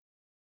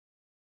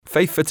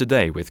Faith for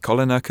Today with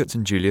Colin Urquhart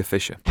and Julia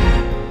Fisher.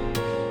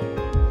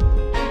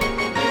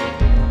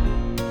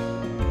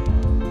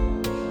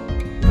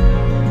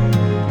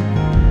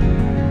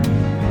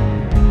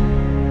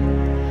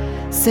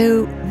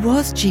 So,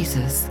 was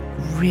Jesus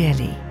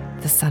really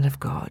the Son of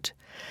God?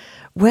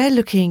 We're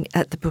looking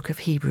at the book of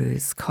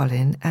Hebrews,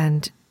 Colin,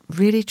 and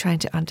really trying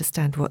to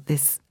understand what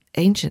this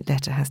ancient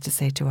letter has to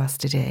say to us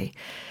today.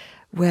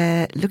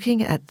 We're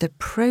looking at the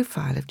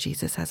profile of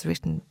Jesus as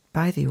written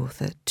by the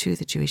author to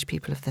the Jewish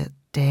people of the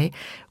day.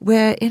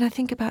 We're in, I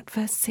think, about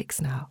verse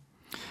 6 now.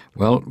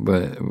 Well,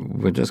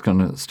 we're just going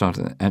to start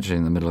actually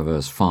in the middle of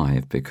verse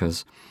 5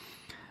 because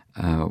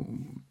I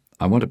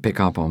want to pick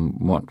up on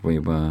what we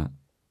were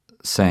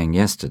saying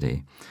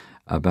yesterday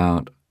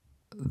about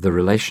the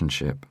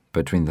relationship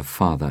between the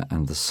Father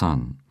and the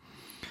Son.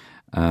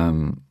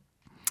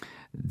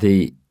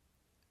 The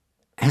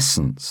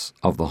essence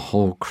of the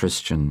whole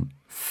Christian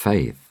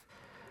faith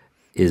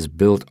is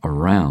built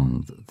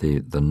around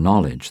the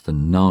knowledge, the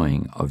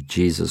knowing of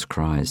Jesus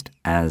Christ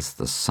as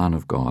the Son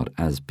of God,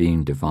 as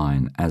being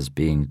divine, as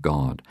being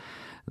God,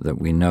 that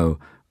we know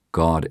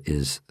God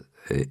is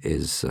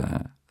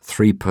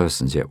three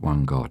persons yet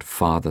one God,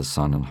 Father,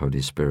 Son, and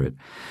Holy Spirit.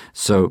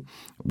 So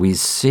we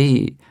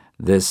see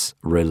this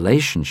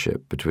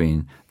relationship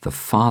between the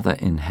Father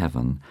in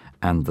heaven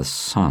and the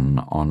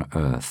Son on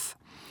earth.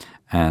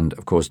 And,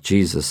 of course,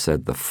 Jesus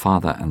said the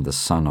Father and the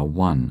Son are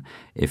one.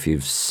 If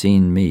you've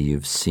seen me,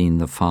 you've seen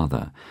the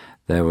Father.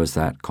 There was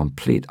that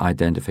complete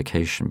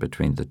identification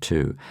between the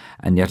two.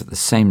 And yet at the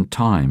same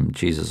time,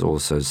 Jesus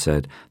also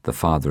said the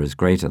Father is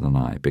greater than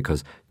I,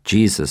 because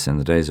Jesus, in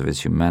the days of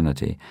his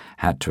humanity,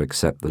 had to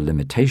accept the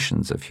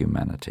limitations of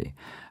humanity.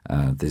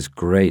 This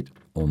great,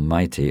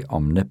 almighty,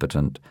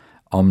 omnipotent,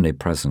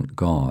 omnipresent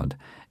God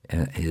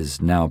is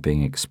now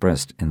being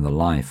expressed in the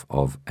life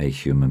of a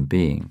human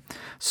being.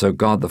 So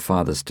God the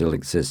Father still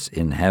exists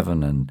in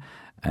heaven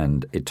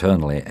and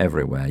eternally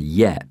everywhere,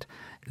 yet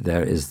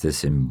there is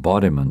this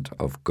embodiment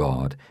of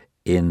God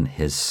in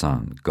his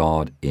Son,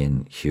 God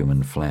in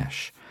human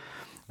flesh.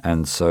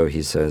 And so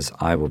he says,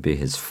 I will be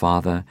his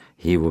Father,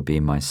 he will be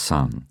my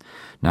Son.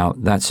 Now,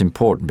 that's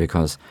important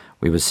because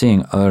we were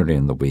seeing earlier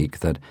in the week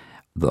that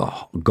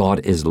God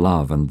is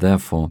love, and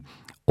therefore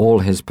all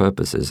his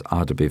purposes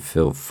are to be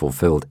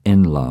fulfilled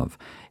in love.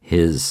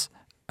 His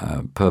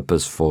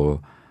purpose for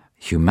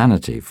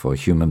humanity, for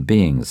human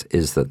beings,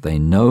 is that they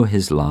know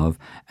his love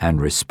and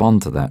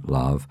respond to that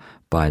love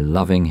by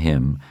loving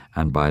him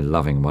and by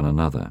loving one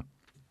another.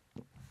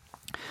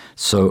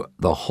 So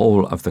the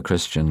whole of the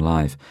Christian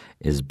life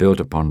is built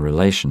upon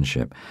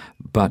relationship.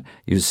 But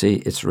you see,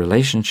 it's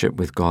relationship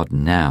with God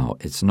now.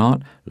 It's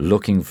not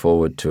looking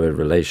forward to a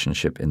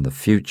relationship in the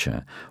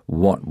future,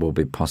 what will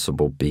be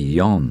possible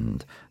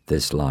beyond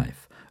this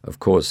life. Of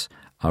course,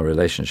 our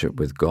relationship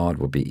with God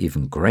will be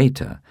even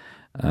greater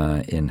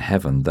in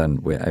heaven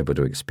than we're able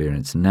to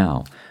experience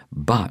now.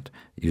 But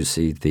you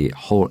see, the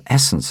whole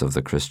essence of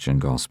the Christian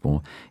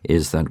gospel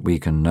is that we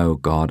can know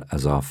God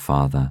as our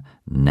Father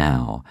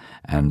now,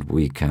 and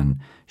we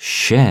can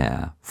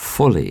share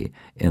fully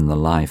in the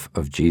life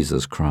of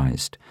Jesus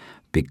Christ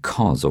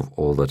because of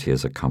all that he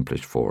has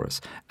accomplished for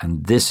us.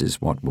 And this is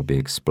what will be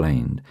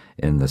explained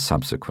in the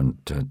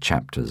subsequent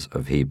chapters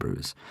of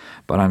Hebrews.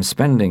 But I'm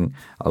spending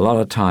a lot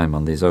of time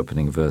on these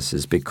opening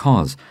verses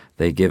because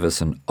they give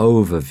us an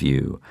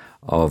overview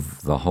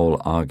of the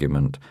whole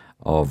argument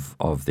of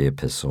the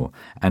epistle.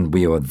 And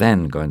we are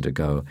then going to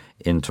go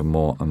into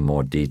more and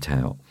more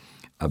detail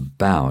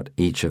about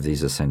each of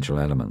these essential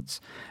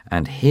elements.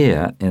 And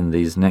here in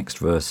these next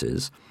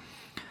verses,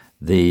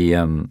 the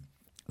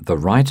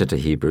writer to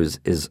Hebrews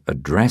is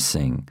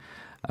addressing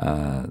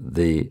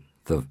the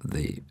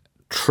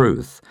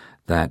truth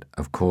that,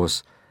 of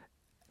course,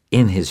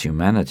 in his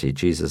humanity,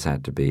 Jesus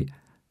had to be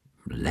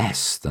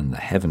less than the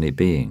heavenly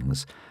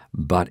beings,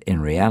 but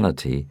in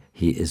reality,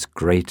 he is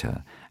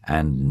greater.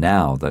 And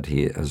now that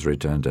he has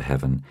returned to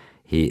heaven,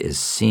 he is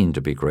seen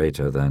to be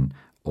greater than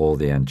all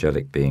the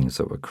angelic beings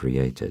that were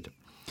created.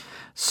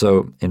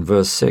 So in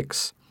verse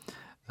 6,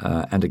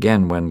 and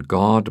again, when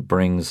God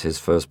brings his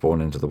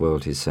firstborn into the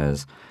world, he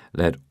says,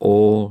 let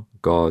all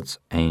God's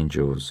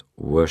angels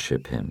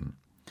worship him.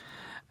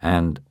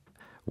 And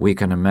we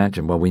can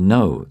imagine, well, we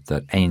know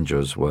that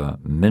angels were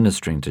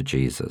ministering to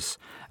Jesus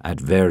at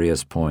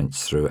various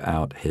points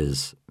throughout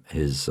his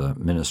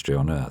ministry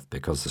on earth,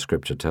 because the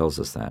Scripture tells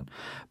us that.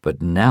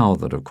 But now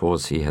that, of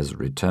course, he has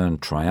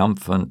returned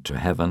triumphant to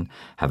heaven,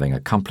 having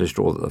accomplished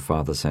all that the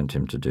Father sent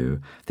him to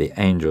do, the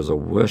angels are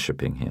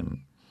worshiping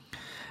him.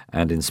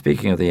 And in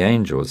speaking of the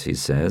angels, he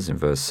says in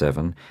verse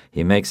 7,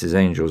 he makes his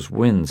angels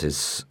winds,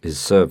 his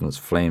servants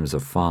flames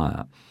of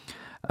fire.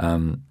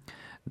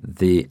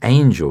 The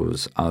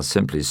angels are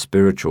simply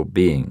spiritual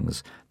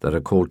beings that are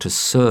called to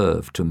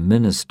serve, to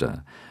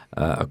minister,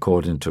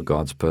 according to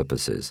God's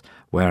purposes,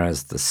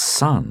 whereas the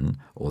Son,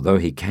 although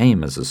he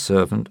came as a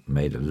servant,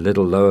 made a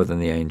little lower than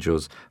the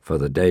angels for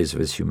the days of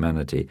his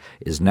humanity,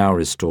 is now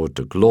restored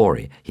to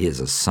glory. He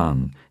is a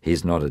son.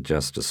 He's not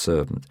just a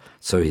servant.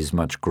 So he's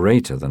much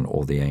greater than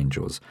all the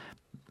angels.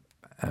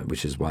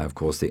 which is why, of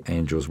course, the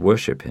angels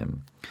worship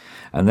him.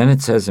 And then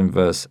it says in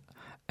verse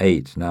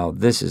 8, now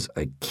this is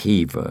a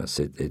key verse.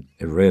 It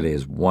really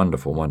is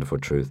wonderful, wonderful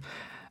truth.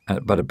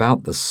 But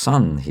about the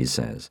Son, he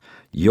says,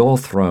 your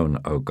throne,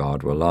 O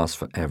God, will last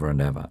forever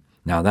and ever.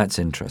 Now that's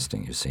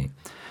interesting, you see,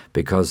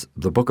 because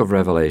the book of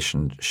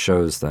Revelation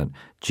shows that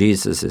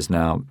Jesus is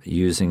now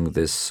using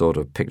this sort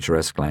of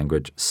picturesque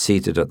language,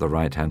 seated at the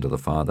right hand of the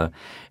Father.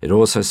 It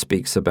also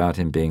speaks about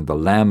him being the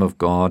Lamb of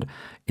God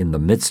in the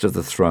midst of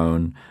the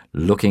throne,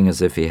 looking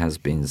as if he has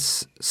been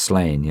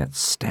slain, yet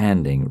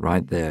standing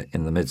right there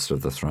in the midst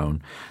of the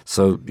throne.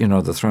 So,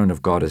 the throne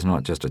of God is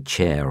not just a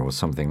chair or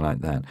something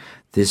like that.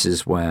 This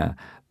is where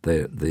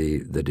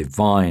the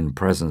divine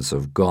presence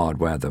of God,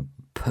 where the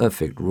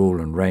perfect rule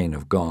and reign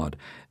of God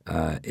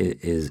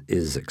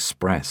is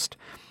expressed.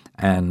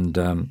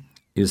 And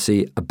you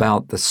see,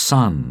 about the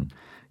Son,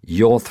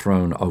 your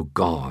throne, O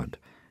God,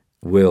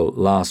 will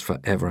last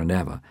forever and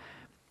ever.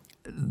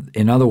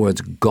 In other words,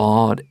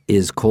 God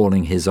is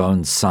calling his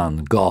own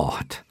Son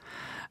God.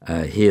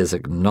 He is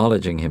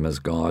acknowledging him as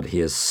God.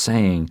 He is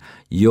saying,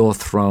 your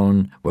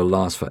throne will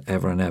last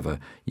forever and ever.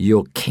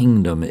 Your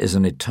kingdom is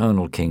an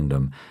eternal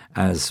kingdom,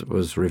 as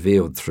was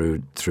revealed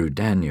through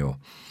Daniel.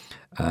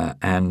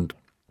 And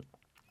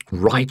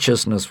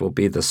righteousness will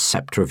be the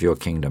scepter of your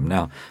kingdom.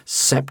 Now,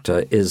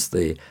 scepter is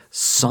the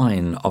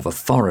sign of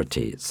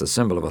authority. It's the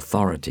symbol of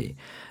authority.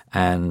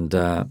 And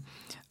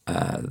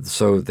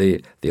so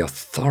the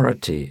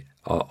authority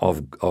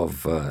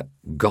of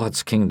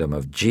God's kingdom,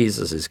 of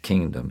Jesus'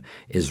 kingdom,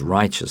 is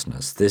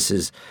righteousness. This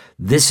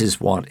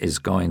is what is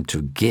going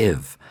to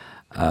give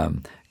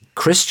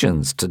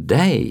Christians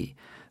today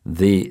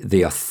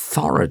the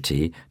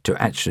authority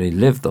to actually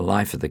live the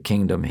life of the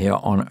kingdom here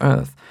on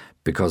earth.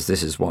 Because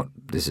this is what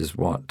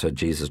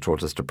Jesus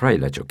taught us to pray.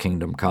 Let your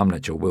kingdom come,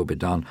 let your will be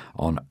done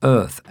on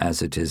earth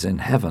as it is in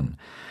heaven.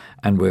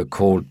 And we're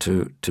called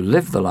to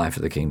live the life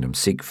of the kingdom.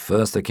 Seek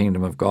first the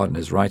kingdom of God and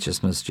his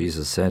righteousness,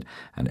 Jesus said,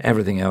 and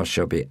everything else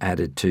shall be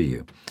added to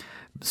you.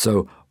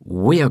 So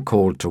we are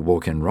called to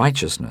walk in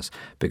righteousness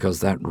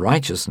because that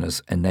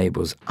righteousness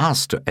enables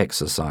us to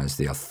exercise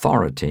the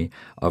authority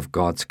of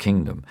God's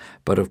kingdom.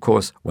 But of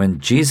course, when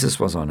Jesus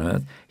was on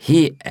earth,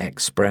 he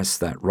expressed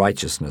that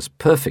righteousness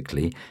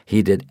perfectly.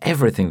 He did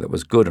everything that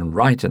was good and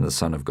right in the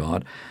Son of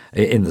God,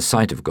 in the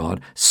sight of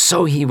God,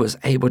 so he was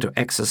able to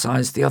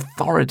exercise the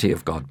authority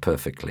of God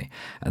perfectly.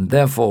 And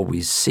therefore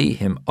we see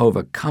him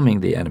overcoming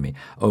the enemy,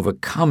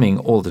 overcoming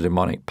all the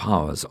demonic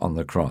powers on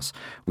the cross.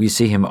 We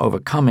see him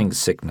overcoming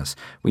sickness.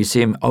 We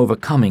see him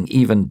overcoming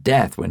even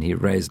death when he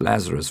raised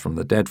Lazarus from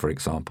the dead, for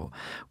example.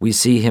 We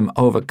see him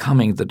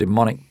overcoming the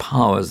demonic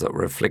powers that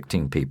were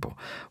afflicting people.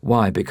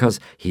 Why? Because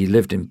he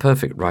lived in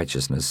perfect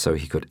righteousness, so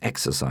he could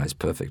exercise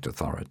perfect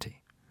authority.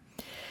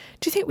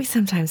 Do you think we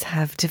sometimes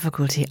have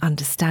difficulty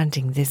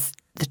understanding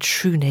the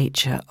true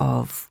nature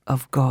of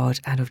God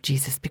and of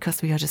Jesus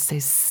because we are just so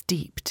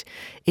steeped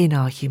in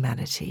our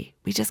humanity?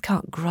 We just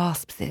can't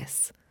grasp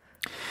this.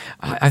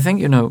 I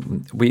think,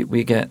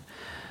 we get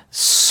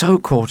so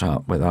caught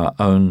up with our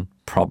own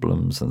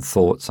problems and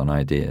thoughts and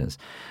ideas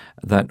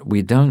that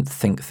we don't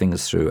think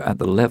things through at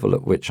the level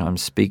at which I'm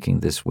speaking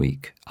this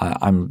week.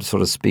 I'm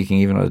sort of speaking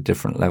even at a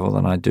different level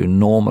than I do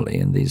normally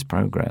in these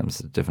programs,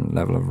 a different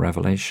level of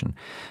revelation.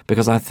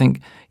 Because I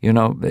think,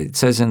 it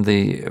says in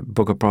the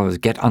book of Proverbs,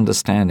 get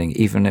understanding,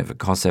 even if it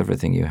costs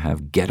everything you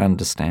have, get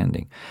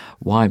understanding.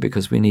 Why?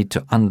 Because we need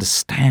to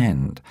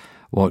understand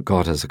what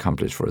God has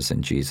accomplished for us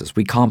in Jesus.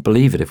 We can't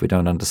believe it if we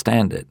don't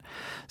understand it.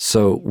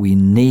 So we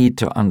need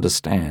to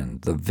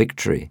understand the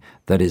victory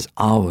that is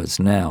ours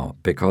now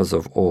because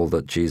of all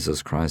that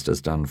Jesus Christ has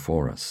done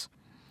for us.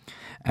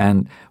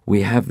 And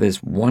we have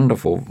this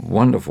wonderful,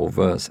 wonderful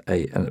verse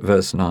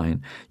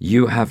 9.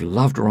 You have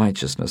loved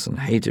righteousness and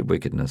hated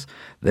wickedness.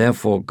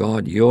 Therefore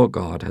God, your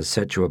God, has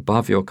set you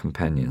above your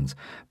companions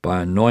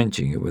by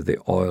anointing you with the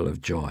oil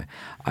of joy.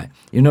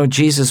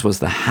 Jesus was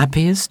the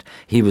happiest.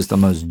 He was the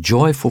most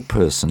joyful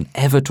person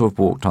ever to have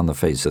walked on the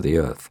face of the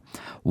earth.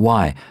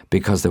 Why?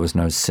 Because there was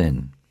no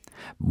sin.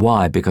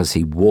 Why? Because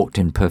he walked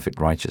in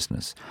perfect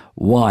righteousness.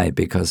 Why?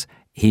 Because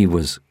he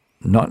was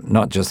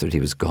not just that he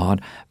was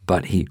God,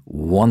 but he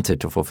wanted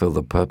to fulfill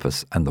the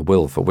purpose and the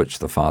will for which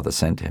the Father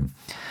sent him.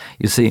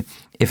 You see,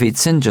 if he'd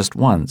sinned just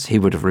once, he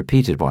would have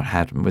repeated what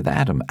happened with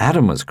Adam.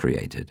 Adam was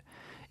created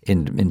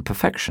in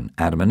perfection,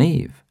 Adam and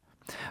Eve.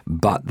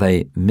 But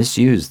they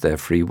misused their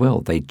free will.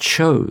 They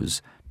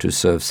chose to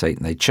serve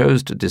Satan. They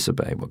chose to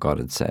disobey what God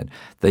had said.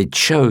 They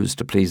chose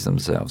to please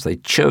themselves. They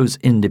chose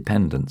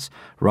independence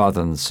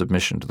rather than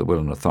submission to the will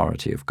and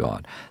authority of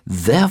God.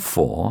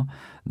 Therefore,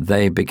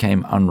 they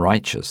became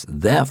unrighteous.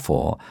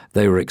 Therefore,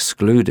 they were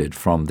excluded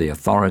from the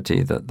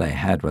authority that they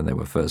had when they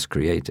were first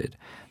created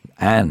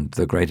and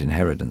the great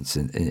inheritance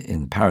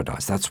in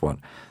paradise. That's what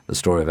the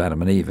story of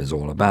Adam and Eve is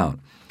all about.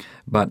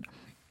 But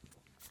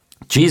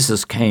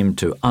Jesus came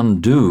to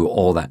undo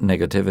all that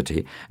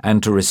negativity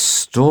and to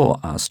restore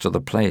us to the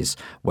place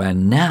where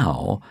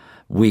now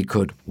we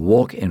could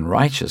walk in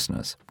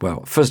righteousness,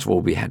 well, first of all,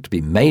 we had to be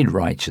made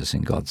righteous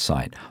in God's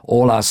sight,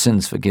 all our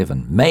sins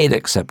forgiven, made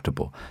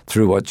acceptable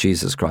through what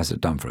Jesus Christ had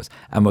done for us.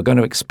 And we're going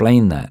to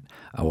explain that,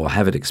 or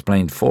have it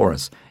explained for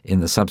us in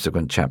the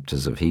subsequent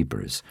chapters of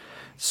Hebrews.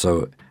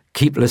 So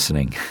keep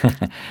listening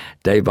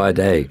day by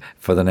day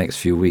for the next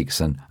few weeks,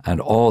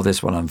 and all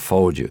this will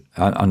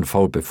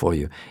unfold before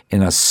you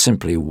in a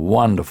simply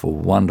wonderful,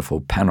 wonderful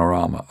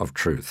panorama of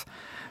truth.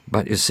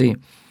 But you see,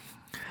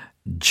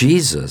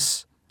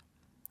 Jesus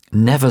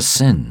never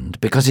sinned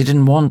because he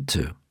didn't want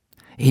to.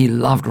 He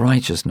loved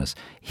righteousness.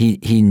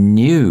 He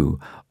knew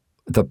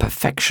the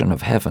perfection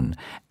of heaven,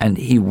 and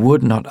he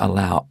would not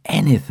allow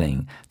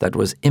anything that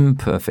was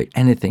imperfect,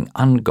 anything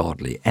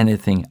ungodly,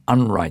 anything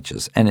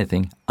unrighteous,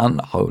 anything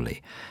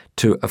unholy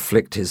to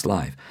afflict his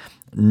life.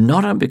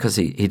 Not only because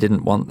he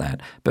didn't want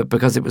that, but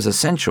because it was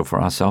essential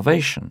for our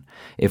salvation.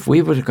 If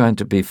we were going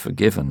to be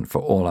forgiven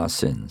for all our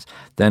sins,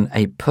 then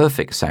a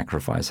perfect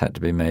sacrifice had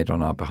to be made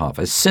on our behalf.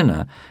 A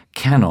sinner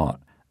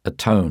cannot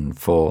atone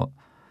for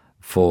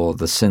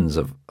the sins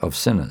of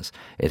sinners.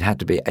 It had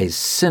to be a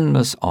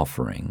sinless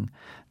offering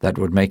that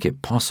would make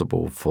it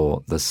possible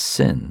for the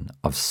sin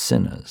of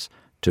sinners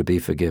to be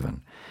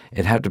forgiven.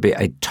 It had to be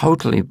a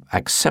totally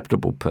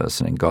acceptable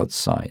person in God's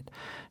sight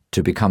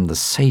to become the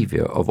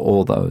Savior of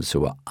all those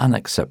who are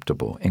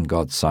unacceptable in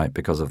God's sight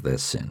because of their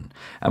sin.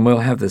 And we'll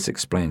have this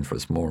explained for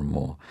us more and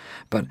more.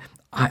 But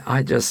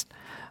I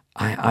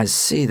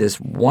see this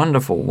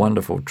wonderful,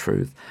 wonderful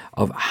truth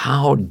of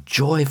how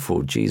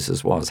joyful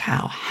Jesus was,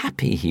 how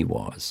happy he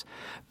was,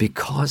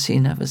 because he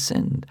never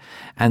sinned.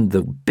 And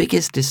the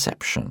biggest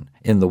deception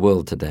in the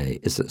world today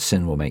is that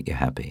sin will make you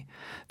happy,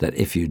 that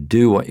if you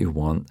do what you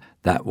want,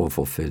 that will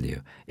fulfill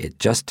you. It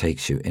just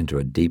takes you into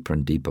a deeper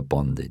and deeper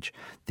bondage.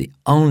 The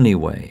only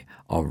way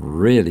of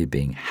really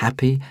being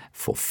happy,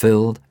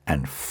 fulfilled,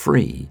 and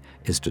free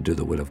is to do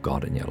the will of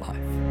God in your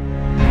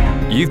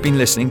life. You've been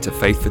listening to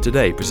Faith for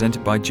Today,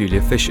 presented by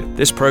Julia Fisher.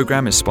 This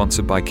program is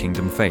sponsored by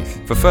Kingdom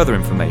Faith. For further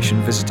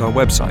information, visit our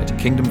website,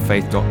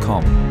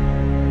 kingdomfaith.com.